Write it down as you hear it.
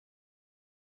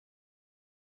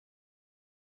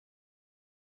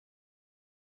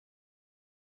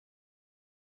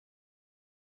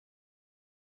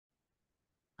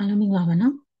အားလုံးမင်္ဂလာပါ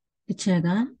နော်ဒီချက်က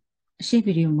ရှေ့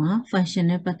ဗီဒီယိုမှာ function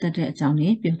နဲ့ပတ်သက်တဲ့အကြောင်း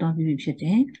လေးပြောသွားပြီးဖြစ်တ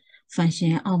ယ် function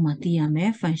ရဲ့အောက်မှာသိရမ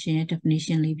ယ် function ရဲ့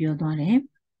definition လေးပြောသွားတယ်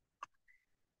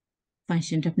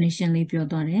function definition လေးပြော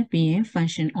သွားတယ်ပြီးရင်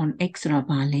function on x ဆိုတာ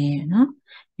ဘာလဲနော်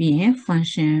ပြီးရင်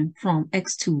function from x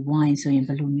to y ဆိုရင်ဘ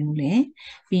ယ်လိုမျိုးလဲ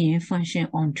ပြီးရင် function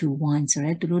on to y ဆို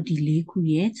ရဲသူတို့ဒီလေးခု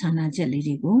ရဲ့ခြားနာချက်လေး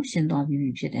တွေကိုရှင်းသွား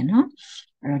ပြီးဖြစ်တယ်နော်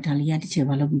အဲ့တော့ဒါလေးကတစ်ချက်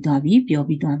ဘာလုပ်ပြီးသွားပြီပြော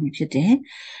ပြီးသွားပြီဖြစ်တယ်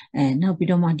နောက်ပြီး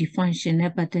တော့မှဒီ function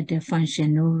နဲ့ပတ်သက်တဲ့ function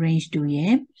no range တို့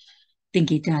ရဲ့သင်္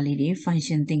ကေတလေးတွေ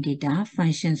function သင်္ကေတ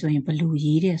function ဆိုရင်ဘယ်လို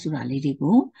ရေးတယ်ဆိုတာလေးတွေ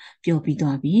ကိုပြောပြီး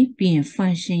သွားပြီပြီးရင်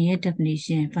function ရဲ့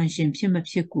definition function ဖြစ်မ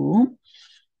ဖြစ်ကို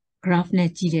graph နဲ့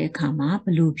ကြည့်တဲ့အခါမှာဘ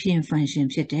ယ်လိုဖြစ်ရင် function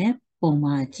ဖြစ်တယ်ပုံ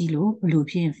မှာကြည့်လို့ဘယ်လို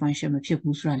ဖြစ်ရင် function မဖြစ်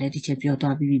ဘူးဆိုတာလည်းဒီချက်ပြော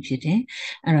သွားပြီးဖြစ်တယ်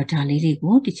အဲ့တော့ဒါလေးတွေ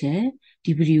ကိုဒီချက်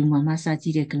ဒီဗီဒီယိုမှာမှစကြ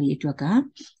ည့်တဲ့ကလေးအတွက်က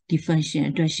ဒီ function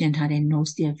အတွက်ရှင်းထားတဲ့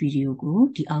notes ရဲ့ဗီဒီယိုကို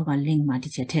ဒီအောက်က link မှာဒီ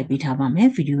ချက်ထည့်ပေးထားပါမယ်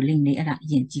ဗီဒီယို link လေးအဲ့ဒါအ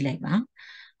ရင်ကြည့်လိုက်ပါ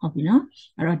ဟုတ်ပြီနော်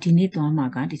အဲ့တော့ဒီနေ့သွားမှာ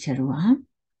ကဒီချက်တော့အဲ့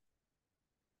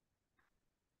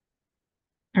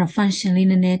တော့ function လေး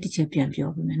နည်းနည်းဒီချက်ပြန်ပြော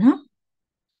ပြမယ်နော်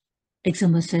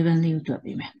example 7 လေးကိုတွက်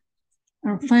ပေးမယ်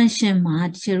အဲ့တော့ function မှာ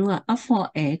ဒီချက်တော့ f for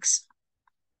x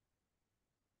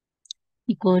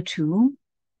equal to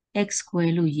x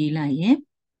square လို့ရေးလိုက်ရင်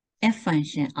f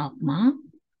function အောက်မှာ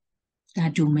ဒါ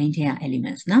domain ထဲက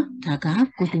elements နော်ဒါက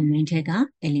ကို domain ထဲက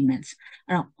elements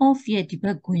အဲ့တော့ of ရဲ့ဒီဘ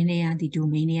က်ခွင်းထဲကဒီ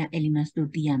domain ထဲက elements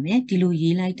လို့သိရမယ်ဒီလို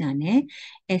ရေးလိုက်တာ ਨੇ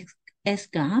s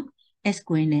က s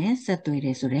square နဲ့ဆက်သွယ်တ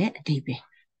ယ်ဆိုတော့အဓိပ္ပာယ်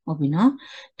ဟုတ်ပြီနော်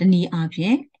တနည်းအားဖြ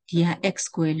င့်ဒီက x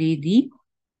square လေးဒီ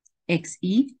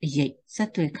xe အရေးဆ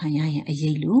က်သွယ်ခံရရင်အ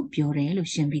ရေးလို့ပြောတယ်လို့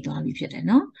ရှင်းပြီးသွားပြီဖြစ်တယ်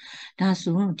နော်ဒါ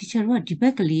ဆိုဒီချက်တော့ဒီဘ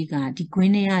က်ကလေးကဒီခွ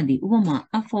င်းထဲကဒီဥပမာ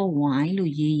f for y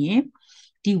လို့ရေးရင်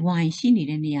ဒီ y ရှိနေ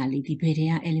တဲ့နေရာလေးဒီဘယ်ထဲ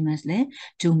က elements လဲ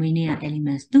domain ထဲက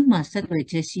elements သူ့မှာဆက်သွယ်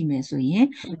ချက်ရှိမယ်ဆိုရင်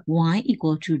y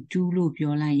equal to 2လို့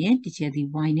ပြောလိုက်ရင်ဒီချက်ဒီ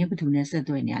y နဲ့ဘယ်သူနဲ့ဆက်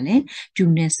သွယ်နေရလဲ 2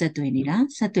နဲ့ဆက်သွယ်နေတာ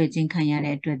ဆက်သွယ်ခြင်းခံရ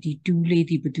တဲ့အတွက်ဒီ2လေး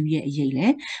ဒီဘယ်သူရဲ့အရေးလဲ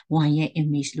y ရဲ့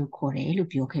image လို့ခေါ်တယ်လို့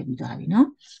ပြောခဲ့ပြီးသွားပြီနော်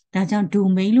ဒါကြောင့်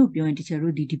domain လို့ပြောရင်ဒီချက်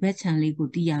တို့ဒီဘက် channel လေးကို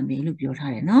သိရမယ်လို့ပြော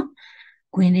ထားတယ်နော်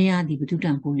ခွင်းထဲကဒီဘယ်သူတ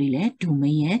န်ဖိုးလေးလဲ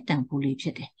domain ရဲ့တန်ဖိုးလေးဖြ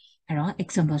စ်တယ်အဲ့တော့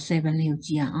example 7 လေးကိုကြ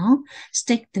ည့်ရအောင်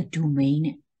state the domain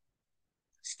နဲ့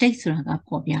state ဆိုတာက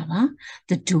ပေါ်ပြပါ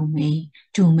the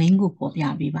domain ကိုပေါ်ပြ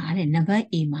ပေးပါတဲ့ number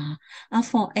A မှာ f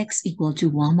for x equal to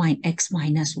 1 minus x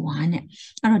minus 1နဲ့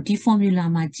အဲ့တော့ဒီ formula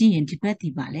မှာကြည့်ရင်ဒီဘက်ဒီ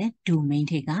ပါလဲ domain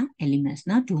ထဲက elements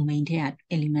နော် domain ထဲက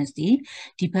elements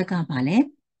ဒီဘက်ကပါလဲ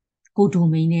ကို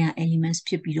domain ထဲက elements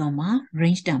ဖြစ်ပြီးတော့မှ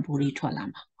range တန်ဖိုးတွေထွက်လာ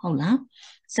မှာဟုတ်လား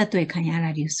ဆက်သွယ်ခံရတာ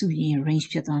တွေစုရင် range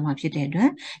ဖြစ်သွားမှာဖြစ်တဲ့အတွ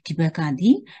က်ဒီဘက်က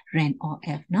ဒီ ran or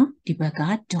f နော်ဒီဘက်က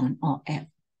don or f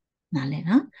နားလဲ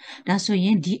နော်ဒါဆိုရ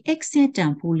င်ဒီ x ရဲ့တ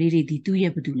န်ဖိုးလေးတွေဒီသူ့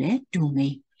ရဲ့ဘာတူလဲ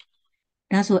domain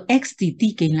ဒါဆို x ဒီတိ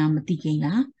ကိန်းလားမတိကိန်း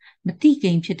လားမတိ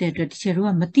ကိန်းဖြစ်တဲ့အတွက်တချို့က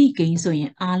မတိကိန်းဆိုရ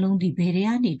င်အားလုံးဒီဘယ်တွေက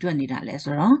နေတွက်နေတာလဲ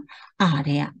ဆိုတော့ r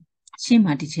တဲ့ရှင်း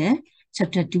မှာဒီချက်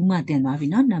chapter 2မှာသင်သွားပြီ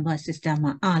နော် number system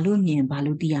မှာ r လို့မြင်ဘာ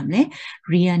လို့သိရမလဲ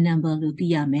real number လို့သိ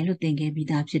ရမယ်လို့သင်ခဲ့ပြီး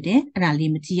သားဖြစ်တယ်အဲ့ဒါ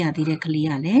လေးမကြည့်ရသေးတဲ့ကလေး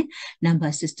ကလည်း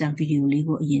number system video လေး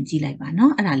ကိုအရင်ကြည့်လိုက်ပါ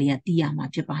နော်အဲ့ဒါလေးကသိရမှာ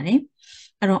ဖြစ်ပါတယ်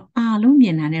အဲ့တော့ r လို့မြ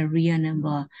င်တာနဲ့ real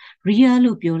number real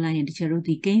လို့ပြောလိုက်ရင်တချို့တို့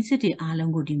ဒီကိန်းစစ်တွေအား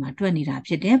လုံးကိုဒီမှာတွက်နေတာ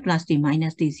ဖြစ်တယ် plus တွေ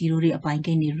minus တွေ 0 တွေအပိုင်း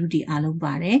ကိန်းတွေ root တွေအားလုံး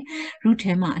ပါတယ် root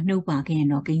ထဲမှာအနှုတ်ပါခဲ့ရင်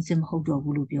တော့ကိန်းစစ်မဟုတ်တော့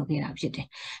ဘူးလို့ပြောခဲ့တာဖြစ်တယ်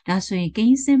ဒါဆိုရင်ကိ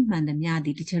န်းစစ်မှန်သမျှ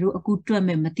ဒီတချို့တို့အခုတွက်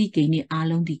မဲ့မတိကိန်းတွေအား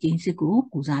လုံးဒီကိန်းစစ်ကို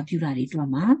ကိုစားပြုတာတွေတွက်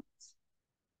မှာ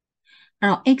အဲ့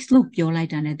တော့ x လို့ပြောလိုက်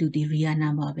တာနဲ့သူဒီ real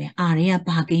number ပဲ r တွေက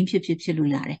ဘာကိန်းဖြစ်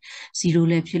လို့ရတယ်0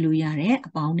လည်းဖြစ်လို့ရတယ်အ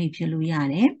ပေါင်းတွေဖြစ်လို့ရ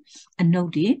တယ်အနှုတ်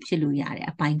တွေဖြစ်လို့ရတယ်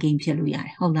အပိုင်းကိန်းဖြစ်လို့ရတ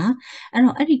ယ်ဟုတ်လားအဲ့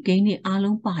တော့အဲ့ဒီကိန်းတွေအား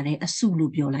လုံးပါတဲ့အစု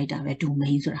လို့ပြောလိုက်တာပဲ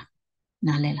domain ဆိုတာ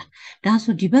နားလဲလားဒါ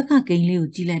ဆိုဒီဘက်ကကိန်းလေးကို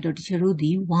ကြည့်လိုက်တော့တချို့တို့ဒီ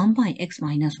 1 by x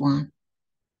minus 1အဲ့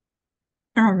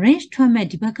တော့ range ထွက်မဲ့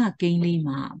ဒီဘက်ကကိန်းလေး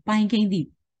မှာအပိုင်းကိန်းဒီ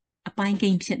အပိုင်းကိ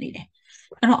န်းဖြစ်နေတယ်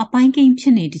အဲ့တော့အပိုင်းကိန်းဖြ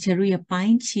စ်နေတချို့တို့ရဲ့ပို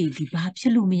င်းခြေဒီဘာဖြ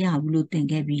စ်လို့မရဘူးလို့သင်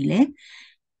ခဲ့ပြီးလေ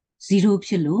0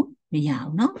ဖြစ်လို့မရ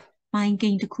ဘူးเนาะပိုင်းကိ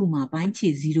န်းတစ်ခုမှာပိုင်းခြေ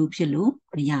0ဖြစ်လို့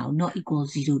မရဘူး not equal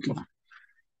 0တူပါ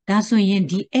ဒါဆိုရင်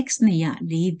ဒီ x နေရ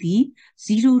လေးဒီ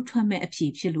0ထွက်မဲ့အဖြေ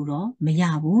ဖြစ်လို့တော့မရ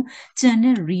ဘူးကျန်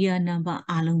တဲ့ real number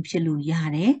အားလုံးဖြစ်လို့ရ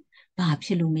တယ်ဘာဖြ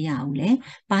စ်လို့မရဘူးလဲ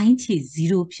ပိုင်းခြေ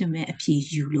0ဖြစ်မဲ့အဖြေ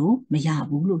ယူလို့မရ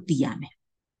ဘူးလို့သိရမယ်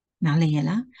နားလည်ရ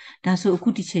လားဒါဆိုအခု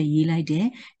ဒီချက်ရေးလိုက်တဲ့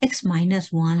x minus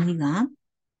 1လေးက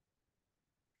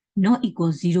not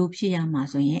equal 0ဖြစ်ရမှာ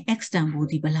ဆိုရင် x တန်ဖိုး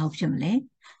ဒီဘယ်လောက်ဖြစ်မလဲ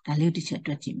ဒါလေးတစ်ချက်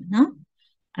တွက်ကြည့်မယ်နော်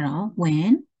အဲ့တော့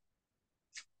when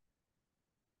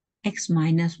x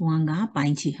minus 1ကပို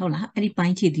င်းခြေဟုတ်လားအဲ့ဒီပို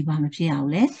င်းခြေဒီဘာမဖြစ်ရ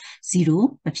ဘူးလဲ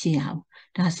0မဖြစ်ရဘူး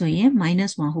ဒါဆိုရင်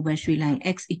minus 1 ဟိုဘက်ရွှေ့လိုက်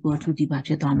x equal to ဒီပါ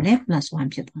ဖြစ်သွားမယ် plus 1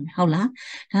ဖြစ်သွားမယ်ဟုတ်လား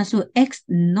ဒါဆို x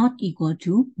not equal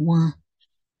to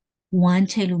 1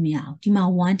 ထည့်လို့မရအောင်ဒီမှာ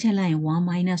1ထည့်လိုက်ရင်1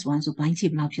 minus 1ဆိုပိုင်းခြေ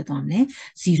ဘယ်လောက်ဖြစ်သွားမလဲ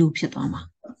0ဖြစ်သွားမှာ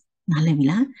နားလည်ပြီ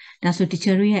လားဒါဆို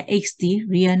teacher တို့ရဲ့ x ဒီ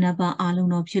real number အားလုံး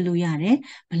တော့ဖြစ်လို့ရတယ်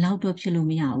ဘယ်လောက်တော့ဖြစ်လို့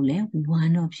မရဘူးလဲ1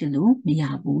တော့ဖြစ်လို့မရ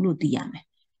ဘူးလို့သိရမယ်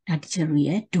ဒါ teacher တို့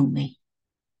ရဲ့ domain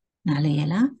နားလည်ရ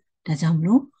လားဒါကြောင့်မ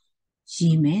လို့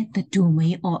ရေးမယ် the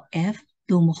domain of f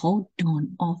သို့မဟုတ် dom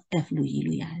of f လို့ရေး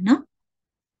လို့ရတယ်နော်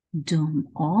dom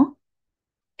of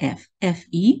f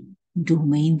fe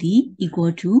domain ဒီ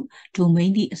equal to domain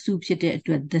ဒီအစုဖြစ်တဲ့အ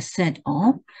တွက် the set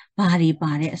of ဘာတွေ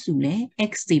ပါတဲ့အစုလဲ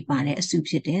x တွေပါတဲ့အစု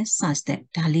ဖြစ်တဲ့ such that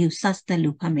ဒါလေးကို such that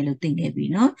လို့ဖတ်မယ်လို့သင်ခဲ့ပြီ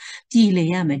เนาะပြည်လဲ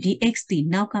ရမယ်ဒီ x ဒီ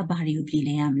နောက်ကဘာတွေကိုပြည်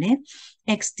လဲရမလဲ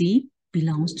x ဒီ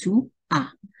belongs to r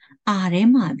r ထဲ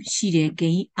မှာရှိတဲ့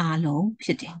gain အားလုံးဖြ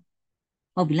စ်တယ်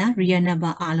ဟုတ်ပြီလား real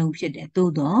number အားလုံးဖြစ်တယ်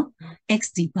သို့တော့ x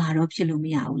ဒီဘာတော့ဖြစ်လို့မ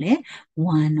ရဘူးလေ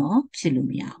1တော့ဖြစ်လို့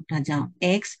မရဘူးဒါကြောင့်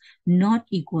x not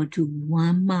equal to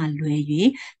 1မှလွဲ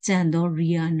၍ကျန်သော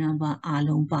real number အား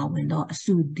လုံးပါဝင်သောအ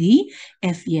စုသည်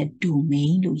f ရဲ့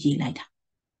domain လို့ရေးလိုက်တာ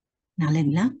နားလည်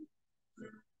ပြီလား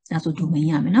ဒါဆို domain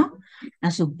ရမယ်နော်ဒါ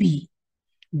ဆို b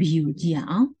ကိုကြည့်ရ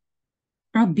အောင်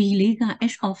အဲ့တော့ b လေးက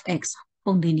h of x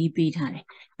ပုံသင်နည်းပေးထားတယ်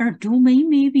အဲ့တော့ domain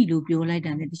မေးပြီလို့ပြောလိုက်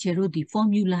တာနဲ့တချို့တို့ဒီ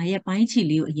formula ရဲ့ပိုင်းခြေ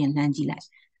လေးကိုအရင်လှမ်းကြည့်လိုက်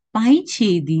ပိုင်းခြေ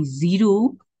ဒီ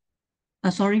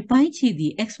0 sorry ပိုင်းခြေဒီ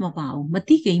x မပါဘူးမ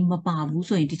တိကိန်းမပါဘူး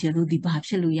ဆိုရင်တချို့တို့ဒီဘာ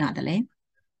ဖြစ်လို့ရတယ်လဲ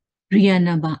real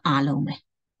number အားလုံးပဲ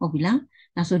ဟုတ်ပြီလား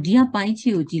ဒါဆိုဒီကပိုင်းခြေ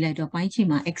ကိုကြည့်လိုက်တော့ပိုင်းခြေ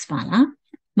မှာ x ပါလား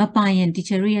မပါရင်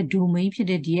teacher ရဲ့ domain ဖြစ်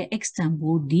တဲ့ဒီရဲ့ x တန်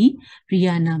ဖိုးဒီ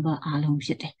real number အားလုံးဖြ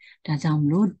စ်တယ်ဒါကြောင့်မ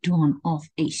လို့ dom of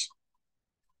h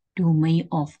domain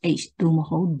of h သို့မ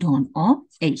ဟုတ် dom of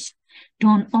h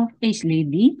dom of h လေး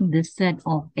ဒီ the set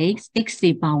of x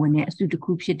တွေပါဝင်တဲ့အစုတစ်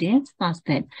ခုဖြစ်တဲ့ such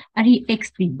that အဲ့ဒီ x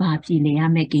ဒီဘာပြည်လဲရ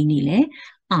မယ့်ကိန်းနေလဲ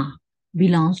r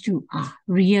belongs to r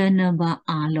real number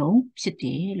အားလုံးဖြစ်တ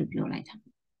ယ်လို့ပြောလိုက်တာ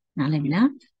နားလည်ပြီလား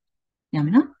ရမ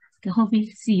ယ်နော်ကဲဟုတ်ပြီ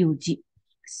c ကိုကြည့်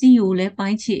c ကိုလည်းပို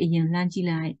င်းခြေအရင်လှမ်းကြည့်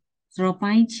လိုက်ဆိုတော့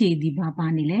ပိုင်းခြေဒီဘာပါ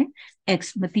နေလဲ x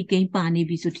မတိကိန်းပါနေ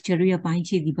ပြီဆို teacher ရဲ့ပိုင်း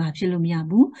ခြေဒီဘာဖြစ်လို့မရ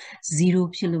ဘူး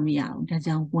0ဖြစ်လို့မရဘူးဒါ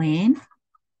ကြောင့် when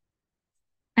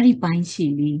အဲ့ဒီပိုင်းခြေ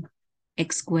လေး x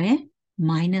square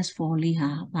minus 4လေးဟာ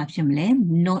ဘာဖြစ်မလဲ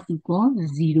not equal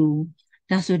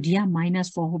 0ဒါဆိုဒီက minus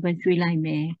 4ဟိုဘက်ရွှေ့လိုက်မ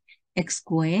ယ် x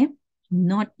square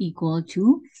not equal to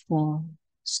 4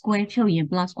 square ဖြုတ်ရင်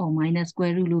plus or minus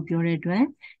square root လို့ပြောတဲ့အတွက်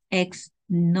x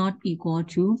not equal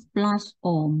to plus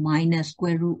or minus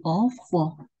square root of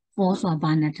 4 ဆိုတာ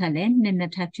ဘာနဲ့ထပ်လဲနှစ်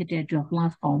နဲ့ထပ်ဖြစ်တဲ့အတွက်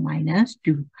plus or minus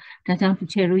 2ဒါကြောင့်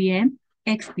teacher ရဲ့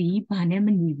x ဒီဘာနဲ့မ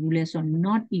ညီဘူးလဲဆိုတော့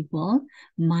not equal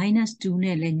minus 2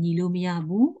နဲ့လည်းညီလို့မရ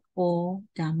ဘူး or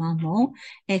ဒါမှမဟုတ်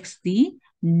x ဒီ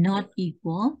not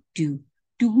equal to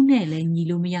 2နဲ့လည်းညီ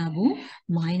လို့မရဘူး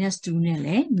minus 2နဲ့လ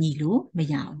ည်းညီလို့မ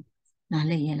ရဘူးနား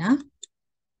လည်ရဲ့လား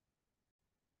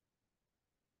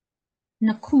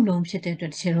နှစ်ခုလုံးဖြစ်တဲ့အတွ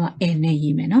က်တချို့က a နဲ့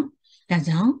ရေးမယ်နော်ဒါ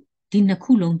ကြောင့်ဒီနှစ်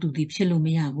ခုလုံးတူတီဖြစ်လို့မ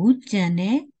ရဘူးကျန်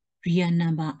တဲ့ real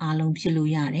number အားလုံးဖြစ်လို့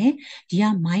ရတယ်ဒီက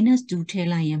minus 2ထည့်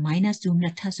လိုက်ရင် minus 2နှ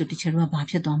စ်ထပ်ဆိုတချို့ကဘာ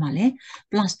ဖြစ်သွားမှာလဲ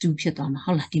plus 2ဖြစ်သွားမှာ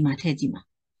ဟုတ်လားဒီမှာထည့်ကြည့်မှာ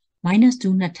minus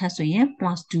 2နှစ်ထပ်ဆိုရင်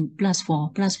plus 2 plus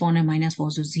 4 နဲ့ minus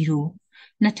 4ဆို0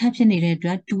နှစ်ထပ်ဖြစ်နေတဲ့အတွ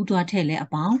က်2သွားထည့်လဲအ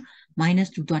ပေါင်း minus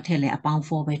 2သွားထည့်လဲအပေါင်း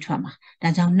4ပဲထွက်မှာဒါ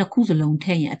ကြောင့်နှစ်ခုစလုံးထ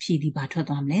ည့်ရင်အဖြေဒီပါထွက်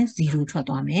သွားမလဲ0ထွက်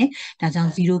သွားမယ်ဒါကြော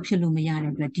င့်0ဖြစ်လို့မရ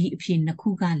တဲ့အတွက်ဒီအဖြေနှစ်ခု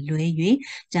ကလွဲ၍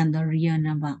ကျန်သော real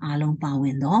number အားလုံးပါဝ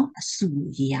င်သောအစုကို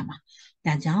ရေးရမှာ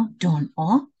ဒါကြောင့် dom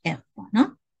of f ပေါ့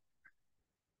နော်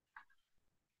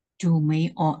domain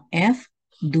of f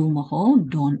သို့မဟုတ်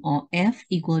dom of f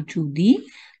equal to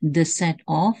the set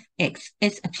of x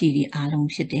အဖြေတွေအားလုံး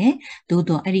ဖြစ်တယ်သို့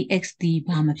တော့အဲ့ဒီ x ဒီ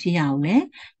ဘာမဖြစ်ရဘူးလဲ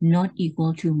not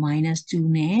equal to minus 2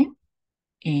နဲ့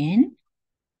and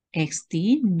x ဒီ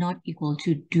not equal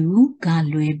to 2က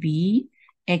လွဲပြီး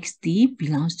x ဒီ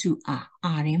belongs to r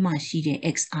ထဲမှာရှိတဲ့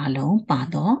x အားလုံးပါ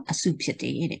တော့အစုဖြစ်တ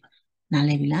ယ်တဲ့နား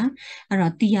လည်ပြီလားအဲ့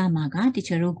တော့သိရမှာက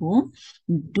teacher တို့ကို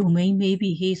domain မေး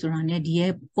ပြီးဟေးဆိုတာနဲ့ဒီ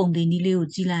ရဲ့ပုံသင်နည်းလေးကို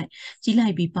ကြည့်လိုက်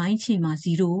ပြီးပိုင်းခြေမှာ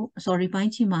0 sorry ပို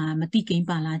င်းခြေမှာမတိကိန်း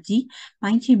ပါလားကြည့်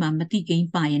ပိုင်းခြေမှာမတိကိန်း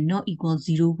ပါရင် not equal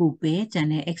 0ကိုပဲကျန်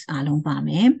တဲ့ x အားလုံးပါမ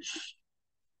ယ်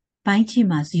ပိုင်းခြေ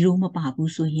မှာ0မပါ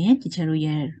ဘူးဆိုရင် teacher တို့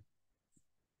ရဲ့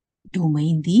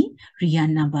domain ဒီ real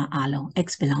number အားလုံး x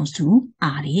belongs to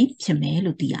r တွေဖြစ်မယ်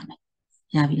လို့သိရမယ်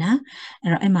ရပြီလား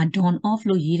အဲ့တော့အဲ့မှာ dom of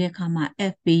လို့ရေးတဲ့အခါမှာ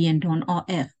f ပေးရင် dom of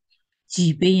f g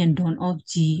ပေးရင် dom of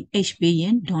g h ပေးရ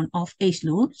င် dom of h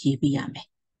လို့ရေးပေးရမယ်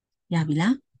ရပြီ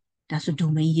လားဒါဆို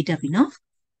domain ရေးတတ်ပြီနော်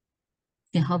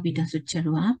ကဲဟုတ်ပြီဒါဆိုချက်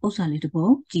တော့ပုံစံလေးတစ်ပု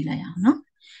ဒ်ကြည့်လိုက်အောင်နော်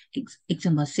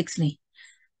example 6လေး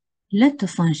let the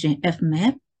function f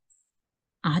map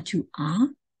r to r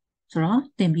ဆိုတော့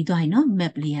သင်ပြီးသွားရင်နော်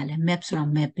map လေးရလဲ map ဆိုတာ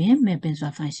mapping ဆို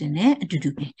တာ function နဲ့အတူ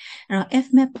တူပဲအဲ့တော့ f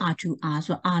map r to r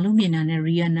ဆိုတော့ r လို့မြင်တာနဲ့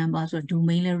real number ဆိုတော့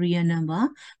domain လဲ real number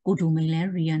ကို domain လဲ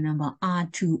real number r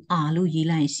to r လို့ရေး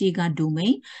လိုက်ရင်ရှေ့က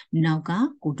domain နောက်က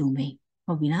ကို domain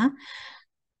ဟုတ်ပြီလား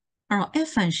အဲ့တော့ f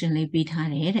function လေးပေးထား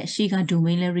တယ်တဲ့ရှေ့က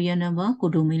domain လဲ real number ကို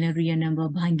domain လဲ real number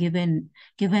by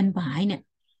given by နဲ့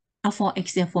f4x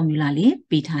ရဲ့ formula လေး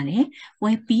ပေးထားတယ်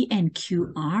where p and q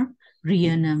are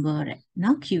real number တဲ့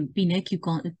နော် q p နဲ့ q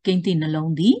ကိန်းတဲ့နှ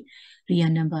လုံးသည်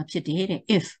real number ဖြစ်တယ်တဲ့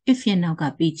if ရဲ့နောက်က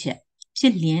ပေးချက်ဖြ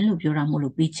စ်လျင်လို့ပြောတာမို့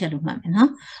လို့ပေးချက်လို့မှတ်မယ်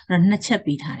နော်အဲ့တော့နှစ်ချက်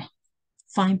ပေးထားတယ်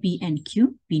find p and q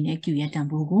p နဲ့ q ရဲ့တန်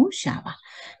ဖိုးကိုရှာပါ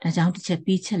ဒါကြောင့်တစ်ချက်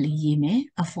ပေးချက်လေးရေးမယ်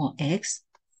f4x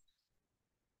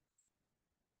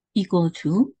equal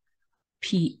to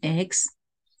px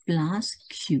plus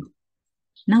q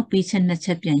နောက်ပေးချက်နှစ်ချ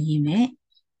က်ပြန်ရေးမယ်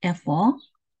f4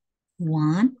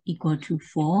 1 equal to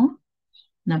 4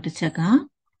နောက်တစ်ချက်က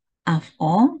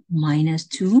f4 minus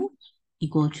 2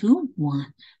 equal to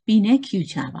 1 p နဲ့ q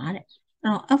ချပါတဲ့အဲ့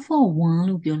တော့ f4 1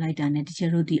လို့ပြောလိုက်တာနဲ့တ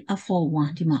ချို့တို့ဒီ f4 1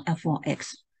ဒီမှာ f4x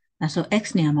ဒါဆို x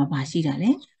နေရာမှာဘာရှိတာ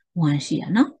လဲ1ရှိတာ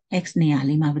နော် x နေရာ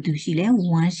လေးမှာဘာတူရှိလဲ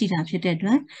1ရှိတာဖြစ်တဲ့အတွ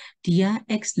က်ဒီက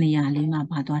x နေရာလေးမှာ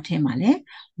ဘာသွားထည့်မှာလဲ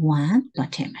1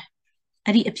သွားထည့်မှာ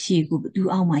အဲ့ဒီအဖြေကိုဘယ်သူ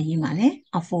အောက်မှာရေးမှာလဲ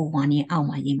f4 1ရဲ့အောက်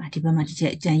မှာရေးမှာဒီဘက်မှာတစ်ချ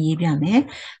က်အကြံရေးပြမယ်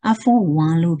f4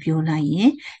 1လို့ပြောလိုက်ရ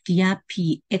င်ဒီက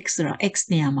px ဆိုတော့ x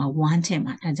နေရာမှာ1ထည့်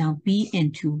မှာဒါကြောင့် p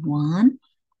into 1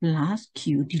 plus q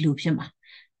ဒီလိုဖြစ်မှာ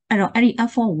အဲ့တော့အဲ့ဒီ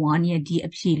f4 1ရဲ့ဒီ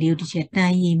အဖြေလေးကိုတစ်ချက်တ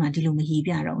န်းရေးမှာဒီလိုမရေး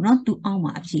ပြတော့เนาะသူအောက်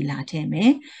မှာအဖြေလာထည့်မ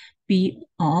ယ် p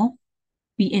of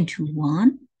p into 1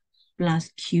 plus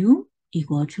q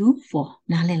equal to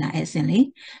 4နားလည်လားအဲ့အစင်လေး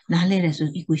နားလည်တယ်ဆို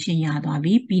equation ရသွား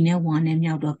ပြီ p နဲ့ 1 နဲ့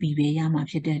မြောက်တော့ p ပဲရမှာ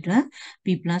ဖြစ်တဲ့အတွက် p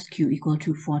plus q equal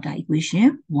to 4ဒါ equation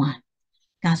 1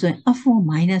ဒါဆိုရင် f4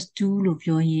 minus 2လို့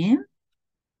ပြောရင်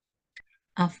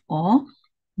f4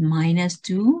 minus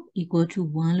 2 equal to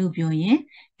 1လို့ပြောရင်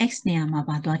x နေရာမှာ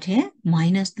ပါသွားထည့်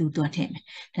minus 2သွားထည့်မယ်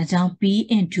ဒါကြောင့် p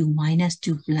into minus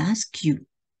 2 plus q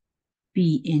p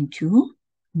into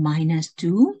minus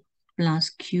 2 plus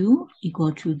q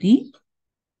equal to ဒီ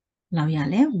လောက်ရ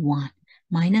လဲ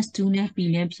1 minus 2နဲ့ p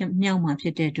နဲ့မြောက်မှာဖြ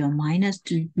စ်တဲ့အတွက် minus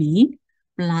 2p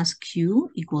plus q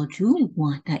equal to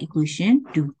 1ဒါ equation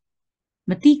 2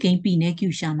မတိကိန်း p နဲ့ q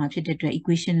ရှာမှာဖြစ်တဲ့အတွက်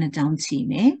equation နှစ်ကြောင်းချီ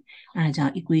မယ်အဲဒါကြော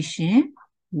င့် equation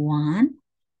 1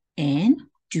 and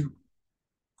 2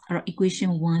အဲ့တော့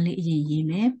equation 1လေးအရင်ရေး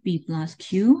မယ် p plus q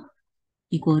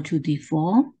equal to the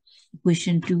 4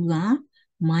 equation 2က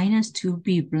minus 2p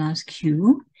plus q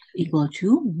equal to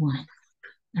 1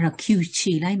အဲ့တော့ q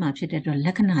ခြေလိုက်မှာဖြစ်တဲ့အတွက်လ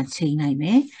က္ခဏာချိန်လိုက်မ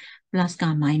ယ် plus က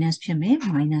minus ဖြစ်မယ်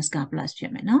minus က plus ဖြ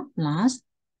စ်မယ်နော် plus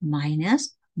minus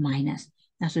minus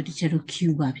ဒါဆိုဒီချက်တို့ q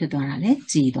ပါဖြစ်သွားတာလေ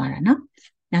ခြေသွားတာနော်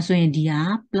ဒါဆိုရင်ဒီက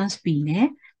plus p နဲ့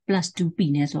plus 2p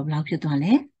နဲ့ဆိုဘယ်လောက်ဖြစ်သွား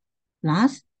လဲ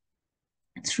plus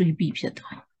 3p ဖြစ်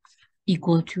သွားတယ်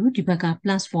equal to ဒီဘက်က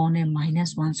plus 4နဲ့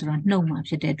minus 1ဆိုတော့နှုတ်မှာ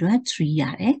ဖြစ်တဲ့အတွက်3ရ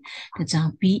တယ်ဒါကြော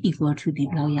င့် p equal to ဒီ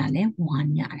ဘယ်လောက်ရလဲ1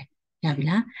ရတယ်ရပြီ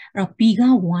လားအဲ့တော့ p က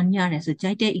1ရတယ်ဆို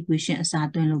ကြိုက်တဲ့ equation အစား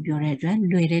သွင်းလို့ပြောတဲ့အတွက်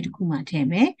လွယ်တဲ့တစ်ခုမှထည့်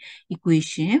မယ်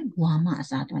equation 1မှာအ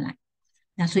စားသွင်းလိုက်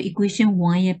ဒါဆို equation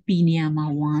 1ရဲ့ p နေရာမှာ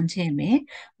1ထည့်မယ်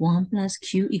1 plus q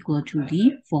equal to ဒီ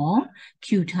4 q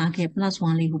ထားခဲ့ plus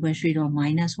 1လေးကိုပဲရွှေ့တော့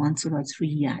minus 1ဆိုတော့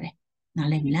3ရတယ်နား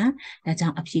လည်ပြီလားဒါကြော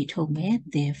င့်အဖြေထုတ်မယ်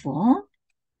therefore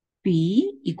p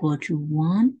equal to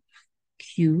 1 q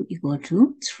equal to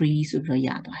 3ဆိုပြီးတော့ရ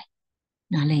သွားတယ်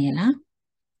နားလည်ရလား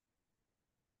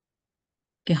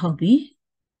ကဲဟုတ်ပြီ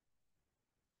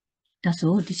ဒါ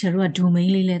ဆိုဒီချက်တို့က domain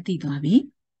လေးလည်းသိသွားပြီ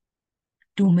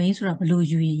domain ဆိုတာဘယ်လို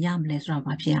ယူရင်ရမလဲဆိုတာ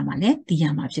ဘာဖြစ်ရမှာလဲသိရ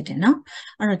မှာဖြစ်တယ်နော်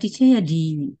အဲ့တော့ဒီချက်ရဲ့ဒီ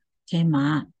ထဲမှာ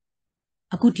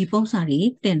အခုဒီပုံစံတွေ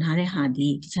တင်ထားတဲ့ဟာဒီ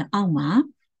ချက်အောက်မှာ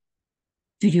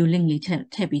video link လေးထ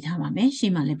ည့်ပေးထားပါမယ်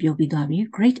ရှေ့မှာလည်းပြောပြီးသွားပြီ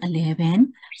grade 11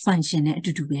 function နဲ့အ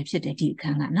တူတူပဲဖြစ်တယ်ဒီအခ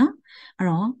န်းကနော်အဲ့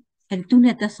တော့သူ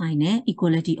နဲ့သက်ဆိုင်တဲ့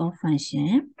equality of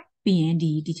function ပြီးရင်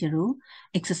ဒီ teacher တို့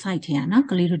exercise ထဲကနော်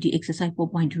ကလေးတို့ဒီ exercise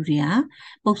 4.2 တွေက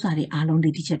ပုံစံတွေအားလုံးဒီ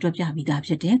teacher တွက်ပြပြီးသား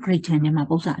ဖြစ်တယ် grade 10 ထဲမှာ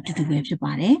ပုံစံအတူတူပဲဖြစ်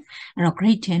ပါတယ်အဲ့တော့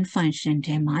grade 10 function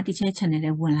ထဲမှာ teacher channel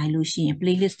နဲ့ဝင်လိုက်လို့ရှိရင်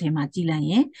playlist ထဲမှာကြည့်လိုက်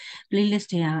ရင် playlist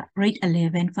ထဲက grade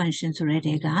 11 function ဆိုတဲ့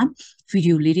တဲက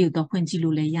video လေးတွေကိုတော့ဖွင့်ကြည့်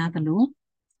လို့လည်းရသလို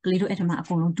ကလေးတို့အဲ့ထမှာအ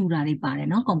ကုန်လုံးတူတာတွေပါတယ်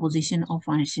နော် composition of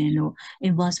function တို့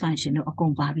inverse function တို့အကု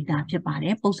န်ပါပြီးသားဖြစ်ပါတ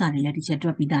ယ်ပုံစံတွေလည်းဒီချက်တွ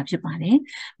က်ပြီးသားဖြစ်ပါတယ်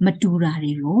မတူတာ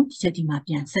တွေကိုဒီချက်ဒီမှာ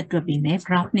ပြန်ဆက်တွက်ပြီးမယ်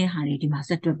graph နဲ့ဟာတွေဒီမှာ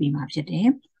ဆက်တွက်ပြီးမှာဖြစ်တယ်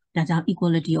ဒါကြောင့်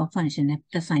equality of function နဲ့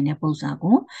သက်ဆိုင်တဲ့ပုံစံ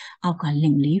ကိုအောက်က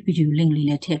link လေး video link လေး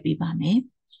လည်းထည့်ပေးပါမယ်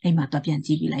အဲ့မှာတော့ပြန်ကြ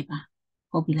ည့်ပြီးလိုက်ပါ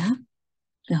ဟုတ်ပြီလား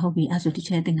ကဲဟုတ်ပြီအဲ့ဆိုဒီ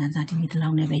ချက်သင်ခန်းစာဒီနေ့ဒီလော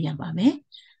က်နဲ့ပဲရပါမယ်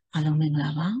အားလုံးမင်္ဂလာ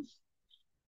ပါ